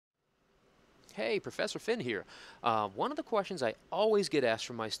Hey, Professor Finn here. One of the questions I always get asked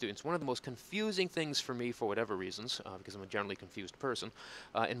from my students, one of the most confusing things for me for whatever reasons, because I'm a generally confused person,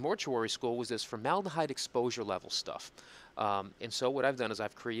 in mortuary school was this formaldehyde exposure level stuff. And so what I've done is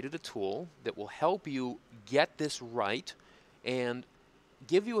I've created a tool that will help you get this right and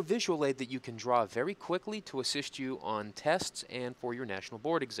give you a visual aid that you can draw very quickly to assist you on tests and for your national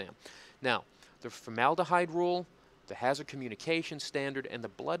board exam. Now, the formaldehyde rule, the hazard communication standard, and the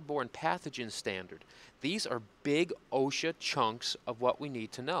bloodborne pathogen standard. These are big OSHA chunks of what we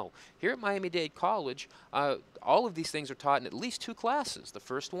need to know. Here at Miami-Dade College, all of these things are taught in at least two classes. The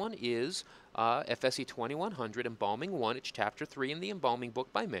first one is FSE 2100, Embalming 1. It's Chapter 3 in the Embalming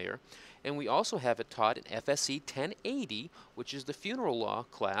book by Mayer. And we also have it taught in FSE 1080, which is the funeral law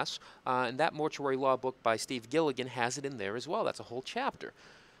class. And that mortuary law book by Steve Gilligan has it in there as well. That's a whole chapter.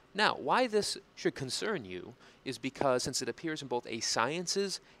 Now, why this should concern you is because since it appears in both a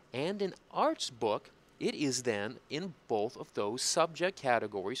sciences and an arts book, it is then in both of those subject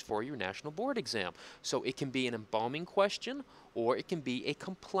categories for your national board exam. So it can be an embalming question or it can be a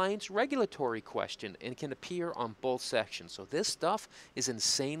compliance regulatory question, and it can appear on both sections. So this stuff is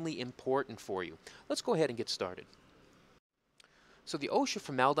insanely important for you. Let's go ahead and get started. So the OSHA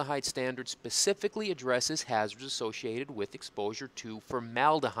formaldehyde standard specifically addresses hazards associated with exposure to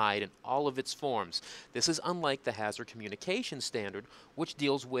formaldehyde in all of its forms. This is unlike the hazard communication standard, which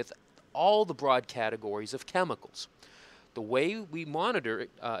deals with all the broad categories of chemicals. The way we monitor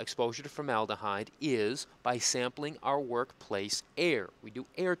exposure to formaldehyde is by sampling our workplace air. We do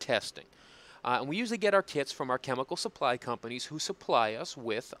air testing. And we usually get our kits from our chemical supply companies who supply us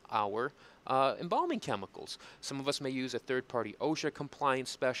with our embalming chemicals. Some of us may use a third-party OSHA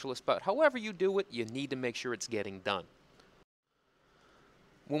compliance specialist, but however you do it, you need to make sure it's getting done.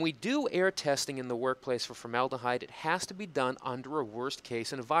 When we do air testing in the workplace for formaldehyde, it has to be done under a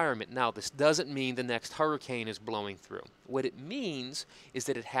worst-case environment. Now, this doesn't mean the next hurricane is blowing through. What it means is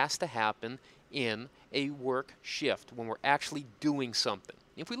that it has to happen in a work shift when we're actually doing something.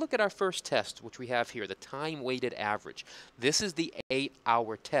 If we look at our first test, which we have here, the time-weighted average, this is the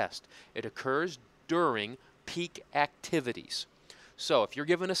 8-hour test. It occurs during peak activities. So if you're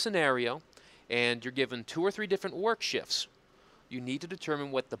given a scenario and you're given 2 or 3 different work shifts, you need to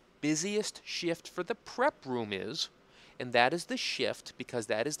determine what the busiest shift for the prep room is, and that is the shift because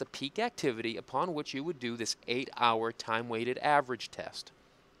that is the peak activity upon which you would do this 8-hour time-weighted average test.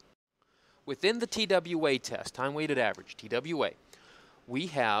 Within the TWA test, time-weighted average, TWA, we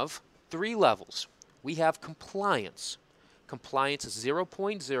have 3 levels. We have compliance. Compliance is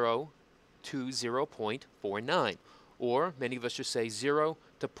 0.0 to 0.49, or many of us just say 0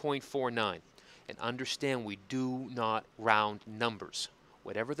 to 0.49. And understand we do not round numbers.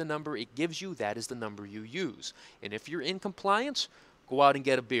 Whatever the number it gives you, that is the number you use. And if you're in compliance, go out and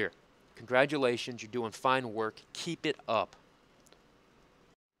get a beer. Congratulations, you're doing fine work. Keep it up.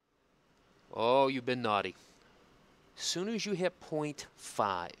 Oh, you've been naughty. As soon as you hit 0.5,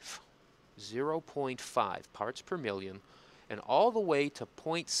 0.5 parts per million, and all the way to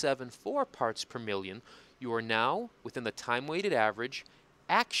 0.74 parts per million, you are now within the time-weighted average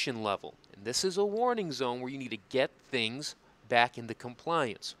action level. And this is a warning zone where you need to get things back into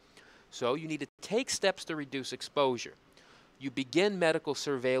compliance. So you need to take steps to reduce exposure. You begin medical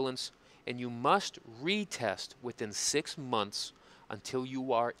surveillance, and you must retest within 6 months until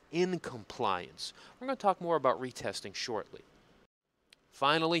you are in compliance. We're going to talk more about retesting shortly.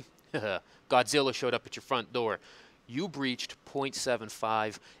 Finally, Godzilla showed up at your front door. You breached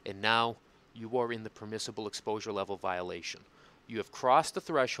 0.75, and now you are in the permissible exposure level violation. You have crossed the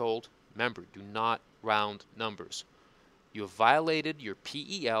threshold. Remember, do not round numbers. You have violated your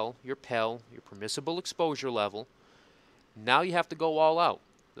PEL, your PEL, your permissible exposure level. Now you have to go all out.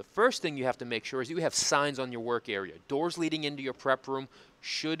 The first thing you have to make sure is you have signs on your work area. Doors leading into your prep room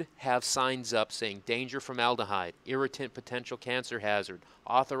should have signs up saying danger formaldehyde, irritant, potential cancer hazard,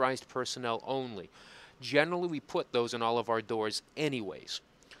 authorized personnel only. Generally, we put those in all of our doors anyways.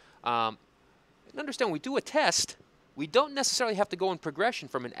 And understand, when we do a test, we don't necessarily have to go in progression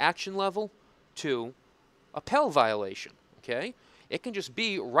from an action level to a PEL violation, okay? It can just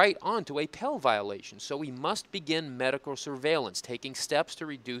be right onto a PEL violation. So we must begin medical surveillance, taking steps to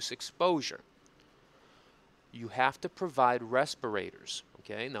reduce exposure. You have to provide respirators,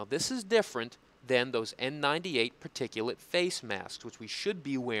 okay? Now this is different than those N98 particulate face masks, which we should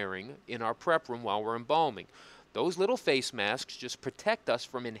be wearing in our prep room while we're embalming. Those little face masks just protect us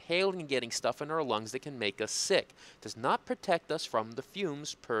from inhaling and getting stuff in our lungs that can make us sick. It does not protect us from the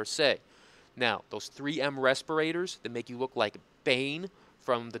fumes per se. Now, those 3M respirators that make you look like Bane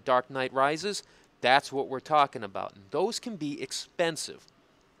from The Dark Knight Rises, that's what we're talking about. And those can be expensive.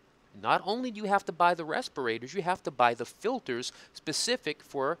 Not only do you have to buy the respirators, you have to buy the filters specific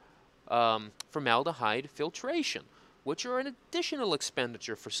for formaldehyde filtration, which are an additional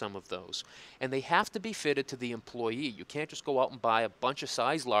expenditure for some of those. And they have to be fitted to the employee. You can't just go out and buy a bunch of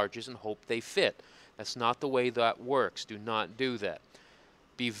size larges and hope they fit. That's not the way that works. Do not do that.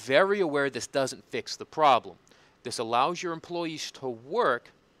 Be very aware this doesn't fix the problem. This allows your employees to work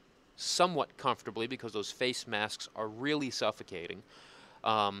somewhat comfortably, because those face masks are really suffocating,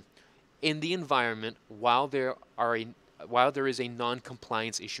 in the environment while there is a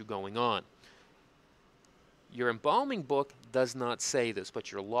non-compliance issue going on. Your embalming book does not say this,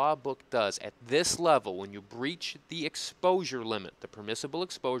 but your law book does. At this level, when you breach the exposure limit, the permissible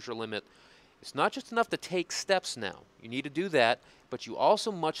exposure limit, it's not just enough to take steps now. You need to do that, but you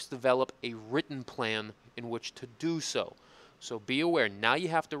also must develop a written plan in which to do so. So be aware, now you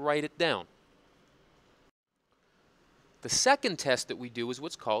have to write it down. The second test that we do is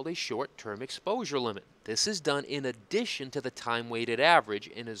what's called a short-term exposure limit. This is done in addition to the time-weighted average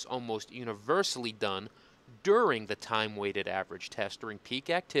and is almost universally done during the time-weighted average test during peak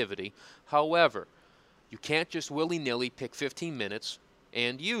activity. However, you can't just willy-nilly pick 15 minutes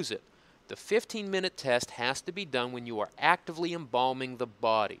and use it. The 15-minute test has to be done when you are actively embalming the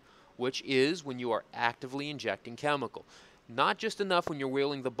body, which is when you are actively injecting chemical. Not just enough when you're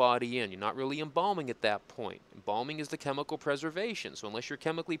wheeling the body in. You're not really embalming at that point. Embalming is the chemical preservation, so unless you're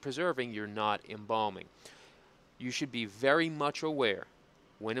chemically preserving, you're not embalming. You should be very much aware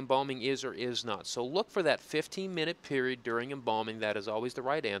when embalming is or is not. So look for that 15-minute period during embalming. That is always the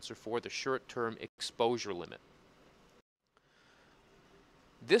right answer for the short-term exposure limit.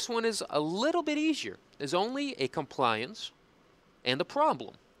 This one is a little bit easier. There's only a compliance and a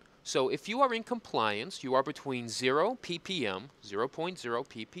problem. So if you are in compliance, you are between 0 ppm, 0.0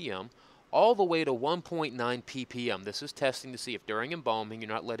 ppm, all the way to 1.9 ppm. This is testing to see if during embalming you're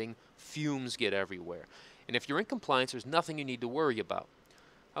not letting fumes get everywhere. And if you're in compliance, there's nothing you need to worry about.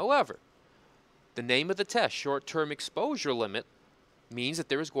 However, the name of the test, short-term exposure limit, means that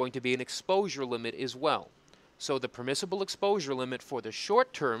there is going to be an exposure limit as well. So the permissible exposure limit for the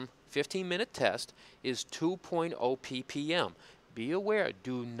short-term 15-minute test is 2.0 ppm. Be aware,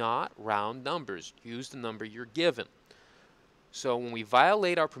 do not round numbers. Use the number you're given. So when we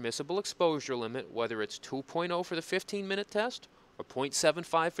violate our permissible exposure limit, whether it's 2.0 for the 15-minute test or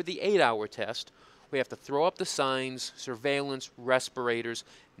 0.75 for the 8-hour test, we have to throw up the signs, surveillance, respirators.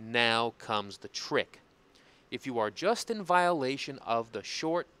 Now comes the trick. If you are just in violation of the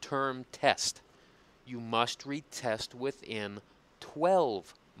short-term test, you must retest within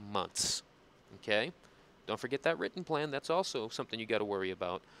 12 months. Okay? Don't forget that written plan. That's also something you got to worry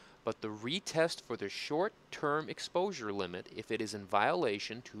about. But the retest for the short-term exposure limit, if it is in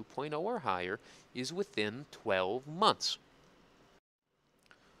violation 2.0 or higher, is within 12 months.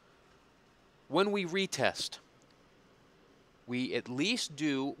 When we retest, we at least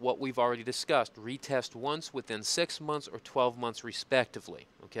do what we've already discussed. Retest once within 6 months or 12 months respectively.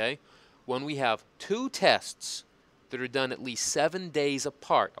 Okay? When we have two tests that are done at least 7 days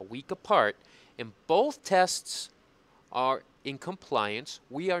apart, a week apart, and both tests are in compliance,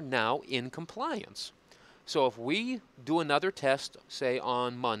 we are now in compliance. So if we do another test, say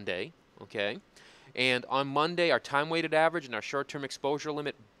on Monday, okay, and on Monday our time-weighted average and our short-term exposure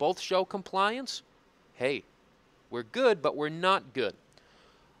limit both show compliance, hey, we're good, but we're not good.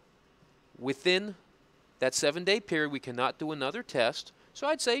 Within that 7-day period, we cannot do another test. So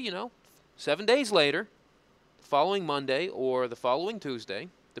I'd say, 7 days later, the following Monday or the following Tuesday,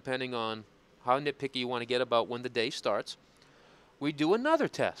 depending on how nitpicky you want to get about when the day starts, we do another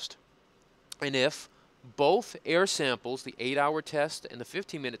test. And if both air samples, the 8-hour test and the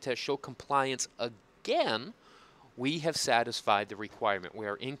 15-minute test, show compliance again, we have satisfied the requirement. We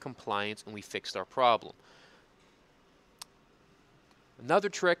are in compliance and we fixed our problem. Another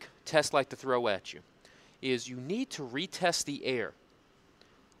trick tests like to throw at you is you need to retest the air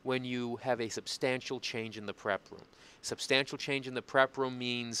when you have a substantial change in the prep room. Substantial change in the prep room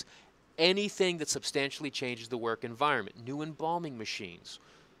means anything that substantially changes the work environment. New embalming machines,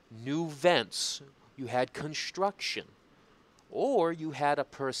 new vents, you had construction, or you had a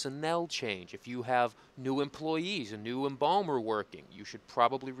personnel change. If you have new employees, a new embalmer working, you should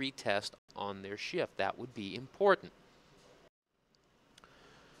probably retest on their shift. That would be important.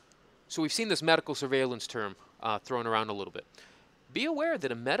 So we've seen this medical surveillance term thrown around a little bit. Be aware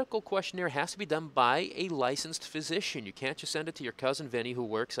that a medical questionnaire has to be done by a licensed physician. You can't just send it to your cousin Vinny who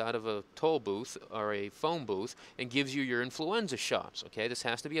works out of a toll booth or a phone booth and gives you your influenza shots. Okay, this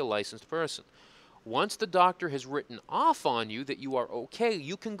has to be a licensed person. Once the doctor has written off on you that you are okay,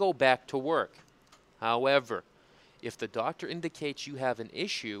 you can go back to work. However, if the doctor indicates you have an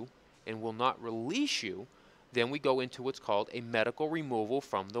issue and will not release you, then we go into what's called a medical removal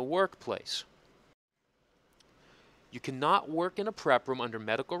from the workplace. You cannot work in a prep room under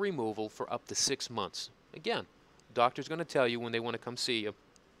medical removal for up to 6 months. Again, the doctor's going to tell you when they want to come see you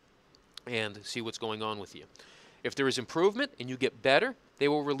and see what's going on with you. If there is improvement and you get better, they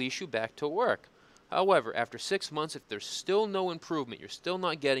will release you back to work. However, after 6 months, if there's still no improvement, you're still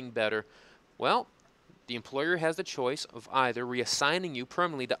not getting better, well, the employer has the choice of either reassigning you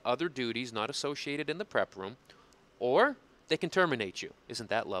permanently to other duties not associated in the prep room, or they can terminate you. Isn't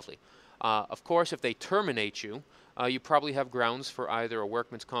that lovely? Of course, if they terminate you, you probably have grounds for either a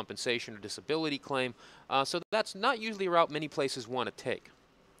workman's compensation or disability claim, so that's not usually a route many places want to take.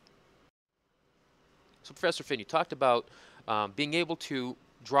 So Professor Finn, you talked about being able to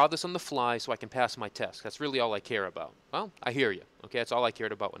draw this on the fly so I can pass my test. That's really all I care about. Well, I hear you. Okay, that's all I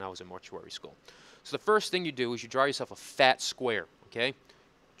cared about when I was in mortuary school. So the first thing you do is you draw yourself a fat square, okay?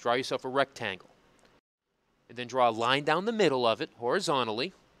 Draw yourself a rectangle. And then draw a line down the middle of it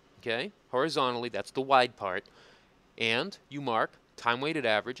horizontally, okay? Horizontally, that's the wide part. And you mark time-weighted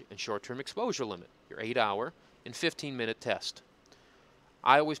average and short-term exposure limit, your 8-hour and 15-minute test.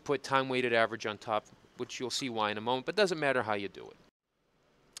 I always put time-weighted average on top, which you'll see why in a moment, but it doesn't matter how you do it.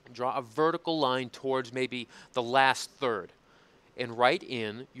 Draw a vertical line towards maybe the last third and write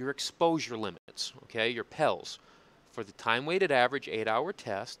in your exposure limits, okay, your PELs. For the time-weighted average 8-hour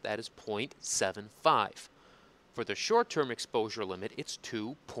test, that is 0.75. For the short-term exposure limit, it's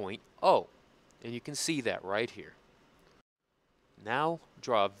 2.0. And you can see that right here. Now,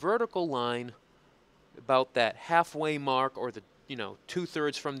 draw a vertical line about that halfway mark or the,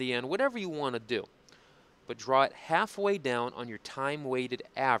 2/3 from the end, whatever you want to do. But draw it halfway down on your time-weighted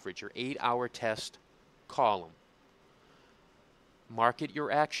average, your 8-hour test column. Mark it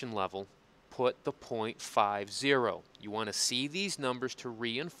your action level, put the 0.50. You want to see these numbers to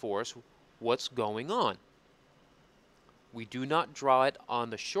reinforce what's going on. We do not draw it on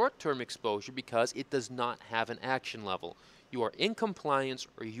the short-term exposure because it does not have an action level. You are in compliance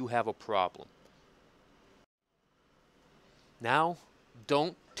or you have a problem. Now,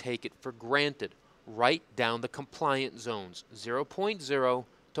 don't take it for granted. Write down the compliance zones, 0.0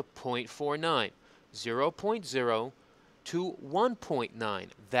 to 0.49, 0.0 to 1.9.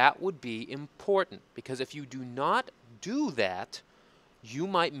 That would be important because if you do not do that, you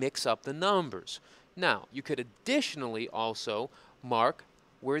might mix up the numbers. Now, you could additionally also mark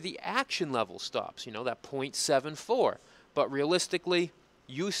where the action level stops, that 0.74. But realistically,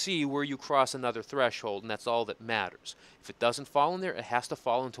 you see where you cross another threshold, and that's all that matters. If it doesn't fall in there, it has to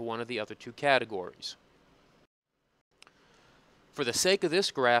fall into one of the other two categories. For the sake of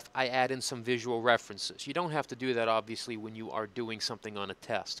this graph, I add in some visual references. You don't have to do that, obviously, when you are doing something on a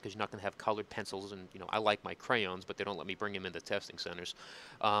test, because you're not going to have colored pencils, and, I like my crayons, but they don't let me bring them into testing centers.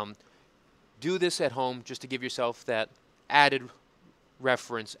 Do this at home just to give yourself that added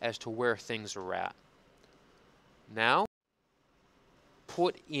reference as to where things are at. Now,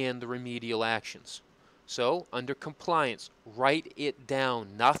 put in the remedial actions. So, under compliance, write it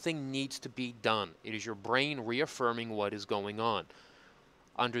down. Nothing needs to be done. It is your brain reaffirming what is going on.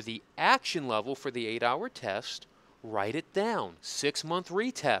 Under the action level for the 8-hour test, write it down. 6-month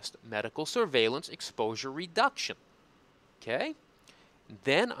retest, medical surveillance, exposure reduction. Okay?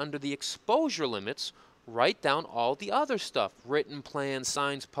 Then, under the exposure limits, write down all the other stuff. Written plans,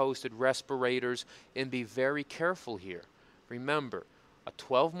 signs posted, respirators, and be very careful here. Remember, a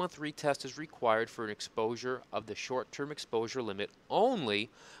 12-month retest is required for an exposure of the short-term exposure limit only,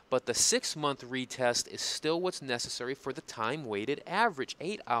 but the 6-month retest is still what's necessary for the time-weighted average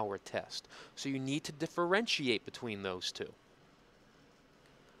 8-hour test. So you need to differentiate between those two.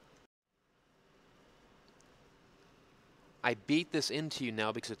 I beat this into you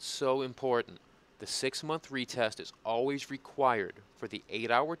now because it's so important. The 6-month retest is always required for the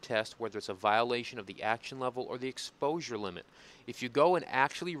 8-hour test, whether it's a violation of the action level or the exposure limit. If you go and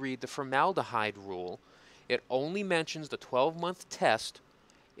actually read the formaldehyde rule, it only mentions the 12-month test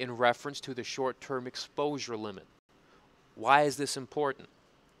in reference to the short-term exposure limit. Why is this important?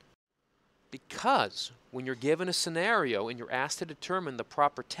 Because when you're given a scenario and you're asked to determine the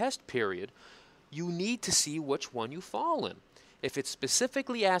proper test period, you need to see which one you fall in. If it's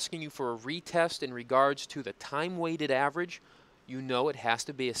specifically asking you for a retest in regards to the time-weighted average, you know it has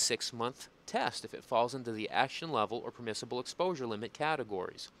to be a 6-month test if it falls into the action level or permissible exposure limit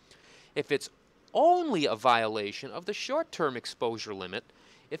categories. If it's only a violation of the short-term exposure limit,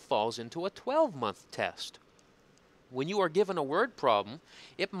 it falls into a 12-month test. When you are given a word problem,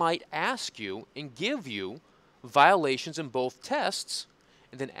 it might ask you and give you violations in both tests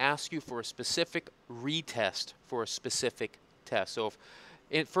and then ask you for a specific retest for a specific test. So if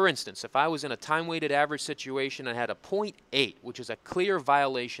For instance, if I was in a time-weighted average situation and I had a zero.8, which is a clear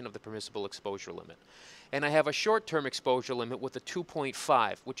violation of the permissible exposure limit, and I have a short-term exposure limit with a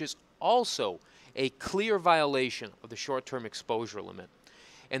 2.5, which is also a clear violation of the short-term exposure limit,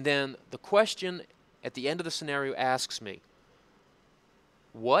 and then the question at the end of the scenario asks me,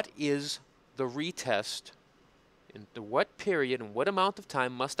 what is the retest, in what period and what amount of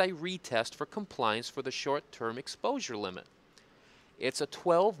time must I retest for compliance for the short-term exposure limit? It's a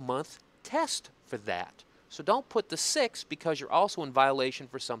 12-month test for that. So don't put the 6 because you're also in violation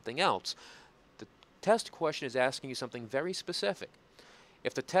for something else. The test question is asking you something very specific.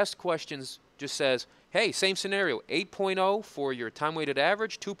 If the test question just says, hey, same scenario, 8.0 for your time-weighted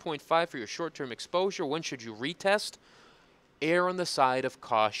average, 2.5 for your short-term exposure, when should you retest? Err on the side of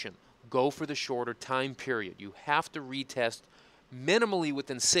caution. Go for the shorter time period. You have to retest minimally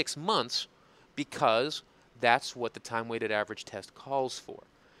within 6 months because that's what the time-weighted average test calls for.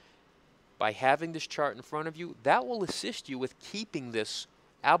 By having this chart in front of you, that will assist you with keeping this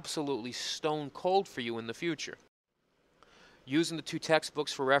absolutely stone cold for you in the future. Using the 2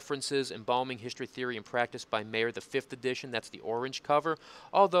 textbooks for references, Embalming History, Theory, and Practice by Mayer, the 5th edition, that's the orange cover,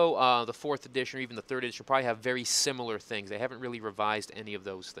 although the 4th edition or even the 3rd edition probably have very similar things. They haven't really revised any of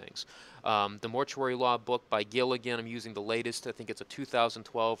those things. The Mortuary Law book by Gilligan, I'm using the latest, I think it's a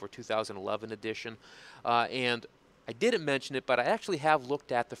 2012 or 2011 edition, and I didn't mention it, but I actually have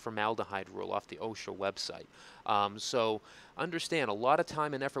looked at the formaldehyde rule off the OSHA website. So understand, a lot of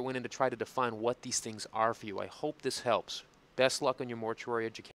time and effort went in to try to define what these things are for you. I hope this helps. Best luck on your mortuary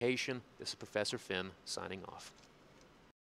education. This is Professor Finn signing off.